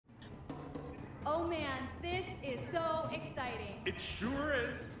Oh man, this is so exciting. It sure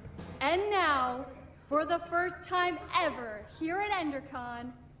is. And now, for the first time ever here at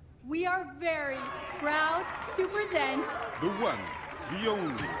EnderCon, we are very proud to present The one, the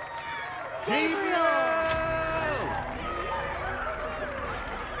only, Gabriel!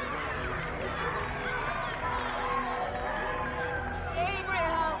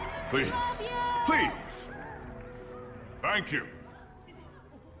 Gabriel! Please, please. Thank you.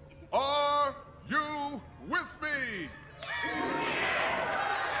 Are you with me?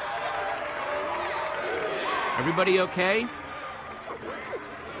 Everybody okay?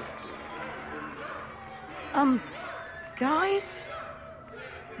 Guys?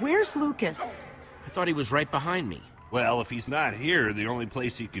 Where's Lucas? I thought he was right behind me. Well, if he's not here, the only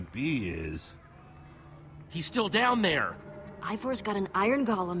place he could be is... He's still down there. Ivor's got an iron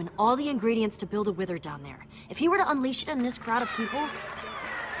golem and all the ingredients to build a wither down there. If he were to unleash it on this crowd of people,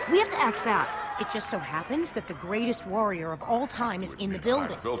 we have to act fast. It just so happens that the greatest warrior of all time is in the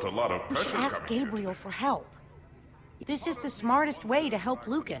building. I felt a lot of We should pressure ask coming here. Gabriel for help. This is the smartest way to help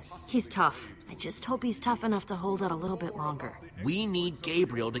Lucas. He's tough. I just hope he's tough enough to hold out a little bit longer. We need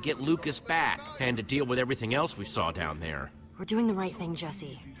Gabriel to get Lucas back, and to deal with everything else we saw down there. We're doing the right thing,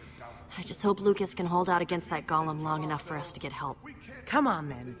 Jesse. I just hope Lucas can hold out against that golem long enough for us to get help. Come on,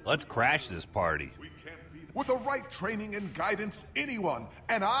 then. Let's crash this party. With the right training and guidance, anyone,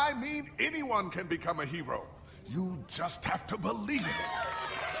 and I mean anyone, can become a hero. You just have to believe it.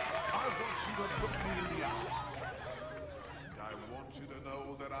 I want you to look me in the eyes. And I want you to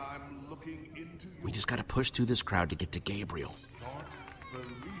know that I'm looking into your... We just gotta push through this crowd to get to Gabriel. Start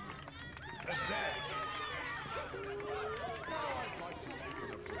believing. Today.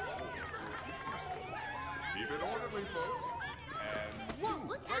 Keep it orderly, folks. And you,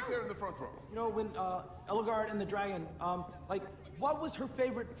 right there in the front row. You know, when Elgard and the dragon, like, what was her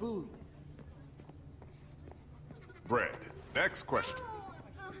favorite food? Bread. Next question.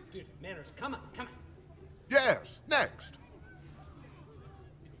 Dude, manners, come on, come on. Yes, next.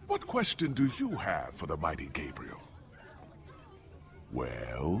 What question do you have for the mighty Gabriel?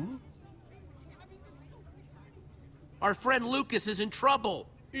 Well? Our friend Lucas is in trouble.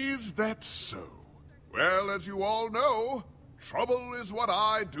 Is that so? Well, as you all know, trouble is what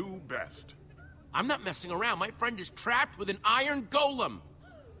I do best. I'm not messing around. My friend is trapped with an iron golem.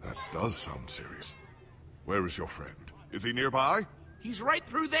 That does sound serious. Where is your friend? Is he nearby? He's right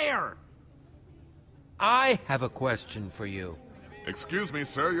through there. I have a question for you. Excuse me,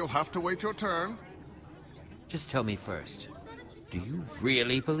 sir, you'll have to wait your turn. Just tell me first. Do you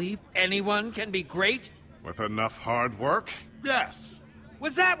really believe anyone can be great? With enough hard work, yes.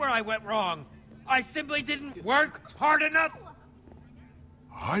 Was that where I went wrong? I simply didn't work hard enough?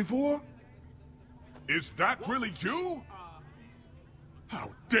 Ivor? Is that really you?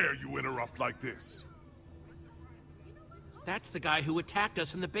 How dare you interrupt like this? That's the guy who attacked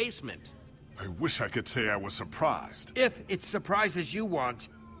us in the basement. I wish I could say I was surprised. If it's surprises you want,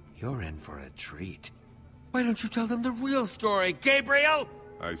 you're in for a treat. Why don't you tell them the real story, Gabriel?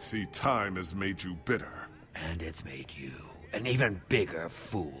 I see time has made you bitter. And it's made you an even bigger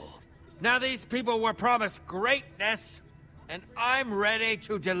fool. Now these people were promised greatness, and I'm ready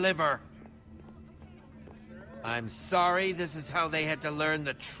to deliver. I'm sorry this is how they had to learn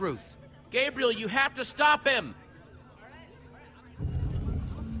the truth. Gabriel, you have to stop him!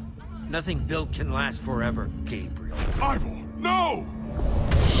 Nothing built can last forever, Gabriel. Ivor, no!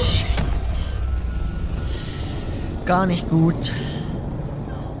 Gar nicht gut.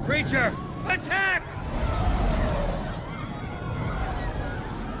 Creature, attack!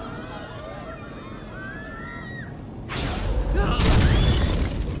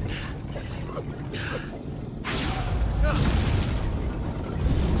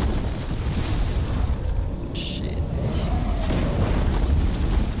 Shit.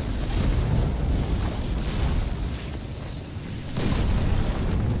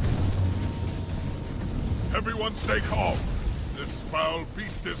 Everyone stay calm. This foul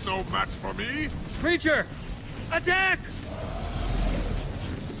beast is no match for me. Creature, attack!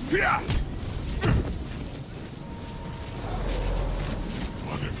 Yeah!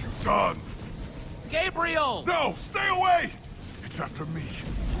 What have you done? Gabriel! No, stay away! It's after me,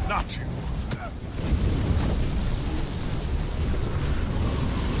 not you.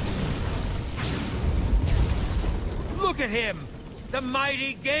 Look at him! The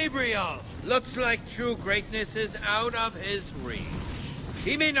mighty Gabriel! Looks like true greatness is out of his reach.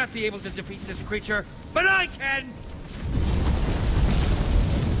 He may not be able to defeat this creature, but I can!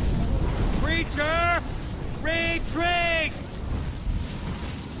 Creature, retreat!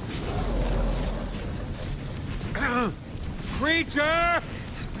 Creature,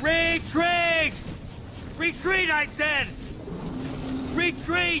 retreat! Retreat, I said!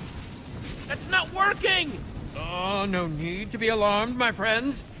 Retreat! That's not working! Oh, no need to be alarmed, my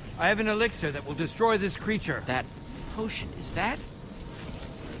friends. I have an elixir that will destroy this creature. That potion, is that?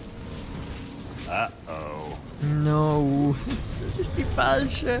 Uh-oh. No. Das ist die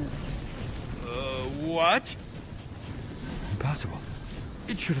falsche. What? Impossible.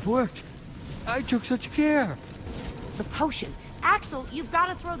 It should have worked. I took such care. The potion. Axel, you've got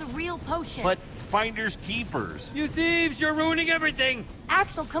to throw the real potion. But finders keepers. You thieves, you're ruining everything!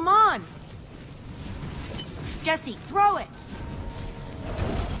 Axel, come on. Jesse, throw it.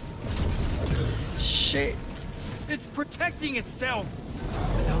 Shit. It's protecting itself.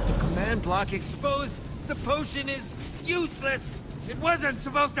 Without the command block exposed, the potion is useless. It wasn't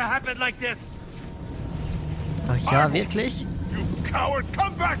supposed to happen like this. Ach ja, wirklich? You coward,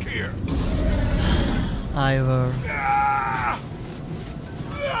 come back here! Ivor.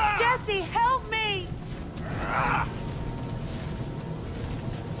 Jesse, help me.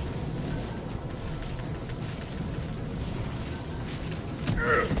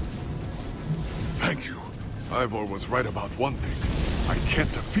 Thank you. Ivor was right about one thing. I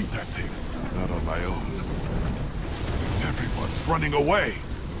can't defeat that thing. Not on my own. Everyone's running away.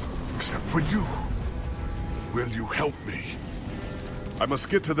 Except for you. Will you help me? I must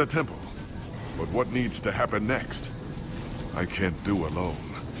get to the temple. But what needs to happen next? I can't do alone.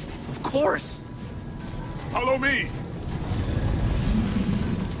 Of course! Follow me!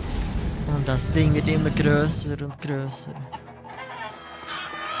 Und das Ding wird immer größer und größer.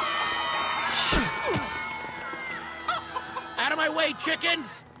 Out of my way,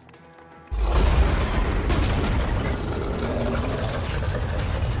 chickens!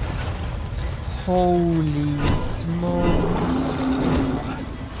 Holy smokes.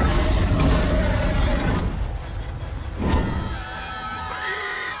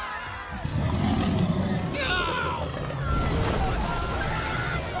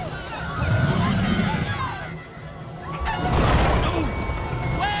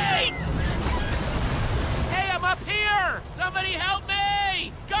 Wait! Hey, I'm up here! Somebody help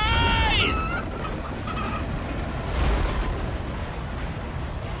me! Guys!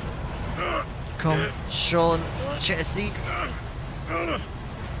 Komm schon, Jesse.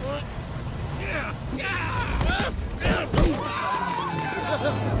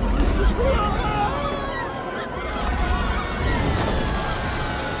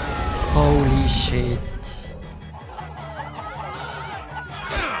 Holy shit.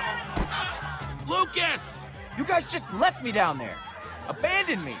 Lucas! You guys just left me down there.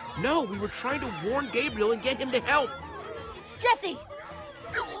 Abandoned me. No, we were trying to warn Gabriel and get him to help. Jesse!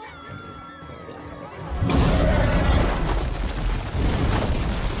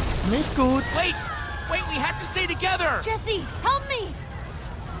 Nicht gut. Wait! Wait, we have to stay together! Jesse, help me!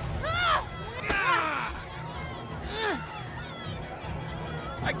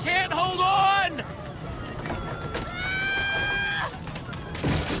 I can't hold on!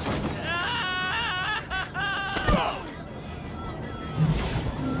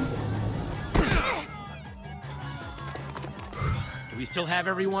 Do we still have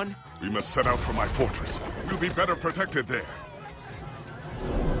everyone? We must set out for my fortress. We'll be better protected there.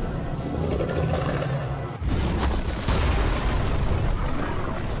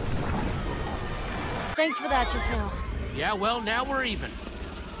 Thanks for that just now. Yeah, well, now we're even.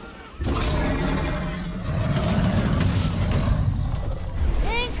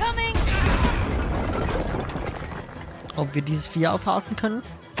 Incoming! Ob wir dieses Vieh aufhalten können?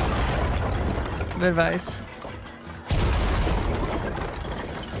 Wer weiß.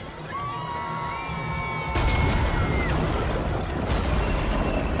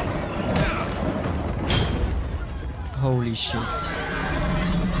 Holy shit.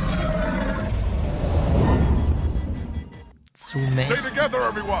 Zu Stay mächtig. together,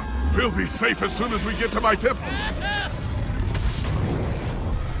 everyone! We'll be safe as soon as we get to my temple.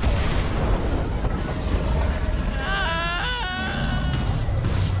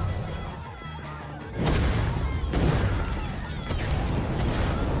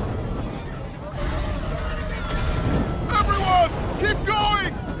 Everyone, keep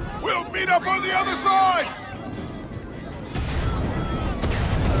going! We'll meet up on the other side!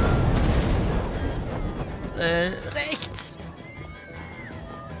 Rechts.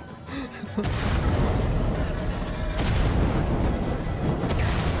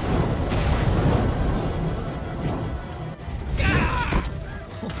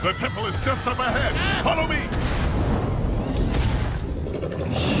 The temple is just up ahead. Follow me.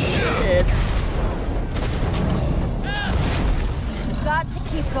 Shit. Got to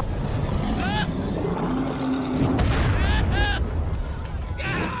keep going.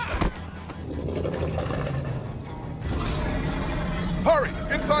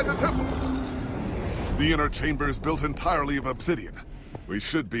 inside the temple. The inner chamber is built entirely of obsidian. We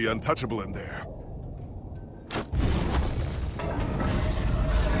should be untouchable in there.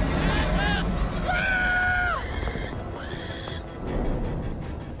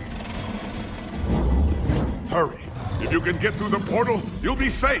 Hurry. If you can get through the portal, you'll be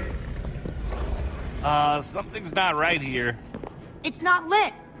safe. Something's not right here. It's not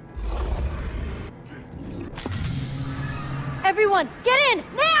lit. Everyone, get in,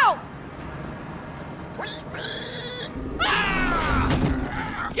 now!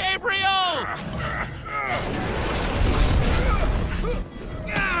 Gabriel!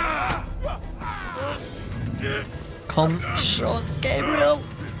 Komm schon, Gabriel!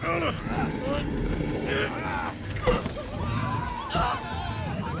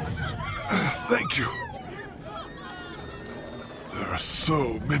 Thank you. There are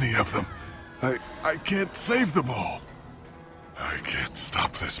so many of them. I can't save them all. I can't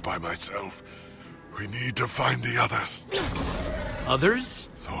stop this by myself. We need to find the others. Others?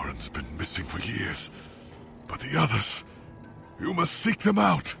 Soren's been missing for years. But the others, you must seek them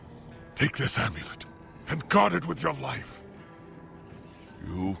out. Take this amulet and guard it with your life.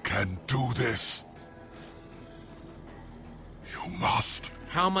 You can do this. You must.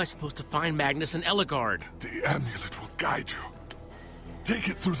 How am I supposed to find Magnus and Ellegaard? The amulet will guide you. Take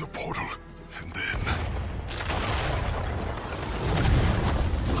it through the portal, and then...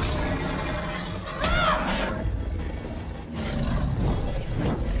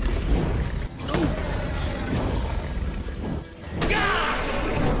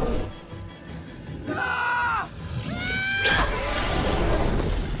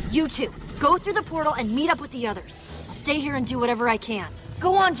 You two, go through the portal and meet up with the others. I'll stay here and do whatever I can.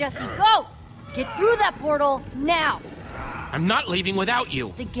 Go on, Jesse, go! Get through that portal, now! I'm not leaving without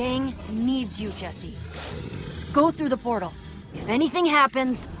you. The gang needs you, Jesse. Go through the portal. If anything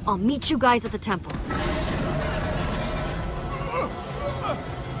happens, I'll meet you guys at the temple.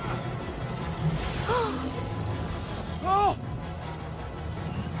 Oh!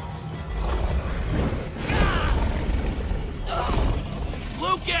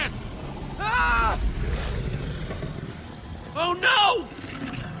 Lucas! Ah! Oh no!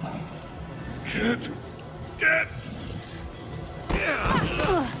 Can't get...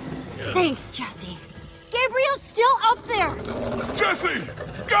 Thanks, Jesse. Gabriel's still up there! Jesse!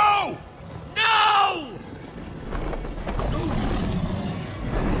 Go! No!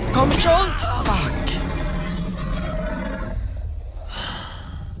 Komm schon! Fuck.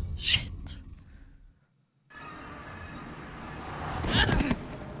 Shit.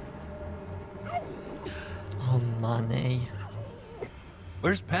 Oh Mann, ey.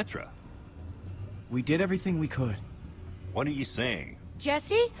 Where's Petra? We did everything we could. What are you saying?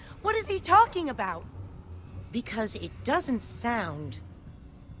 Jesse? What is he talking about? Because it doesn't sound...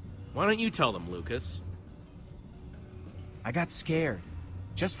 Why don't you tell them, Lucas? I got scared.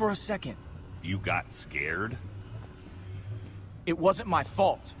 Just for a second. You got scared? It wasn't my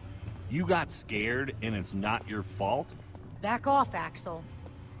fault. You got scared and it's not your fault? Back off, Axel.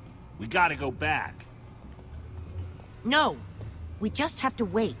 We gotta go back. No. We just have to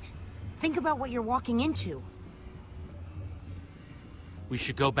wait. Think about what you're walking into. We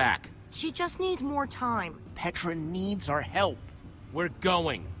should go back. She just needs more time. Petra needs our help. We're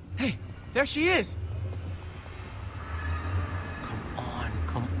going. Hey, there she is!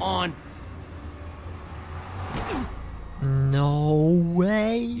 Come on. No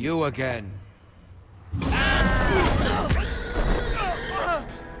way. You again.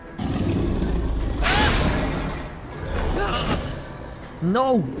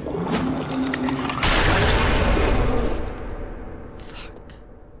 No!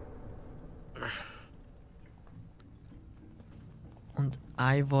 Und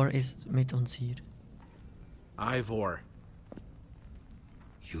Ivor ist mit uns hier. Ivor.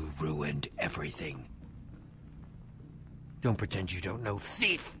 You ruined everything. Don't pretend you don't know,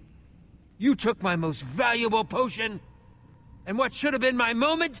 thief! You took my most valuable potion, and what should have been my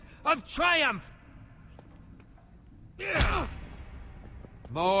moment of triumph!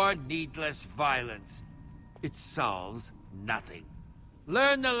 More needless violence. It solves nothing.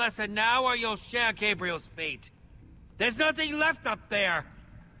 Learn the lesson now, or you'll share Gabriel's fate. There's nothing left up there!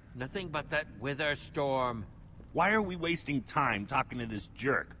 Nothing but that wither storm. Why are we wasting time talking to this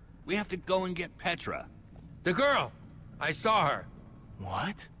jerk? We have to go and get Petra. The girl! I saw her.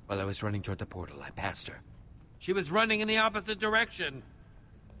 What? While I was running toward the portal, I passed her. She was running in the opposite direction.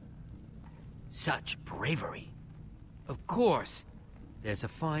 Such bravery. Of course. There's a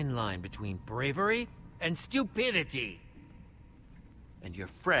fine line between bravery and stupidity. And your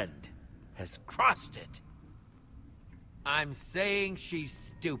friend has crossed it. I'm saying she's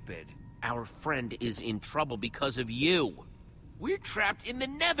stupid. Our friend is in trouble because of you. We're trapped in the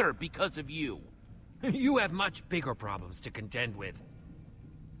Nether because of you. You have much bigger problems to contend with.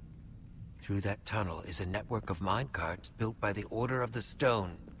 Through that tunnel is a network of minecarts built by the Order of the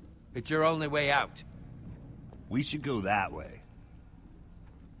Stone. It's your only way out. We should go that way.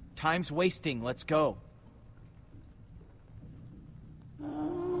 Time's wasting. Let's go.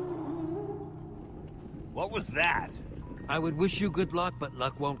 What was that? I would wish you good luck, but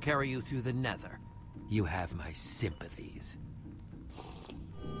luck won't carry you through the Nether. You have my sympathies.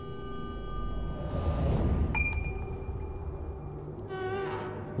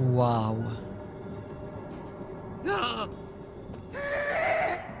 Wow.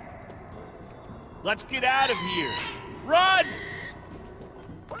 Let's get out of here! Run!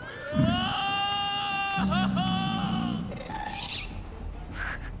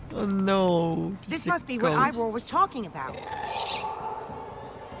 Oh no. This must be what Ivor was talking about.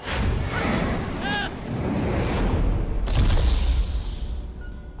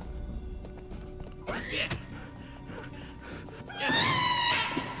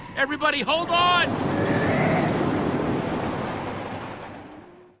 Everybody hold on!